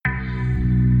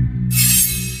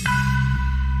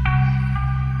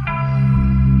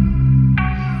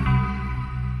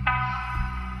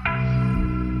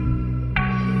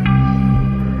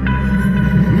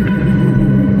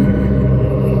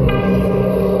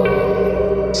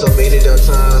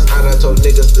told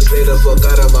niggas to stay the fuck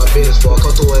out of my business. Before I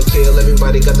come through and kill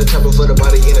everybody, got the chopper for the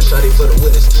body and a shotty for the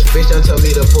witness. Bitch, don't tell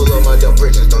me to pull on my dumb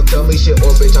bridges. Don't tell me shit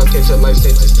or bitch, I'll catch a life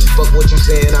sentence. Fuck what you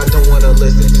saying, I don't wanna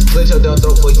listen. Slit your dumb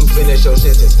throat before you finish your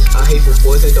sentence. I hate for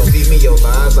poison, don't feed me your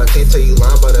lies. I can't tell you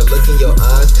lying by the look in your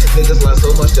eyes. Niggas lie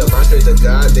so much, they'll lie straight to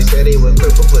God. They say they were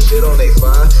quick to put shit on they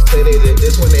fire. Say they did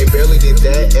this when they barely did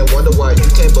that, and wonder why you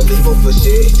can't believe them for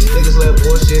shit. Niggas let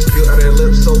bullshit spew out their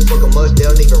lips so fucking much they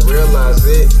don't even realize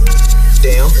it.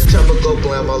 Damn, chopper go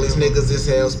blam, all these niggas is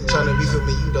hells. Tryna be for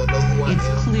me, you don't know who I am.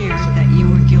 It's clear that you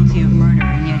were guilty of murder,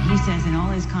 and yet he says in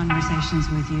all his conversations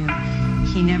with you,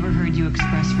 he never heard you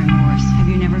express remorse. Have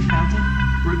you never felt it?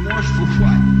 Remorse for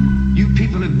what? You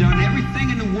people have done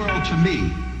everything in the world to me.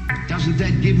 Doesn't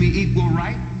that give me equal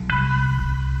right?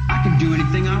 I can do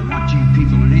anything I want to you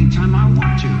people at any time I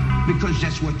want to, because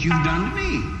that's what you've done to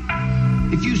me.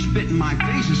 If you spit in my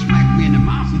face and smack me in the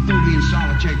mouth and throw me in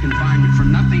solitary confinement for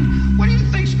nothing, what do you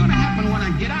think's gonna happen when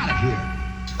I get out of here?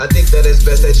 I think that it's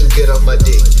best that you get off my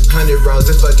dick. 100 rounds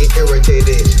if I get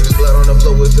irritated. If it's blood on the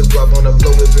floor, if it's guap on the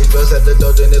floor, if it's drugs at the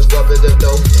door, then it's guap at the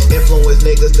door. Influence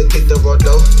niggas to kick the raw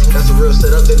dough. That's a real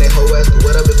setup, then they hoe ass.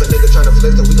 What up if a nigga tryna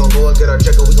flex, then we gon' go and get our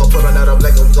checkup. We gon' put on that our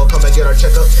black and we gon' come and get our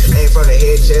checkup. Aim from the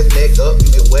head, chest, neck up. You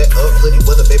get wet up, hoodie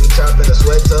with a baby chop in a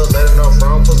sweat tub. Let it off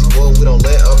round, pussy boy, we don't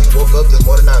let up. We woke up this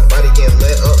morning, our body getting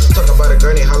let up. Talk about a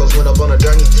gurney, hollows went up on a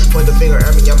journey. Point the finger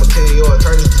at me, I'ma kill your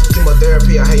attorney.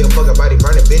 Chemotherapy, I had your fucking body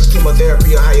burning, bitch.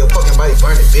 Chemotherapy, I had your fucking body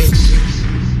burning, bitch. Don't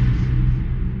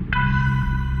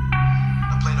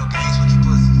play no games with you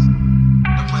pussies.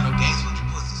 Don't play no games with you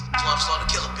pussies. That's why I'm starting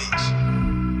to kill a bitch.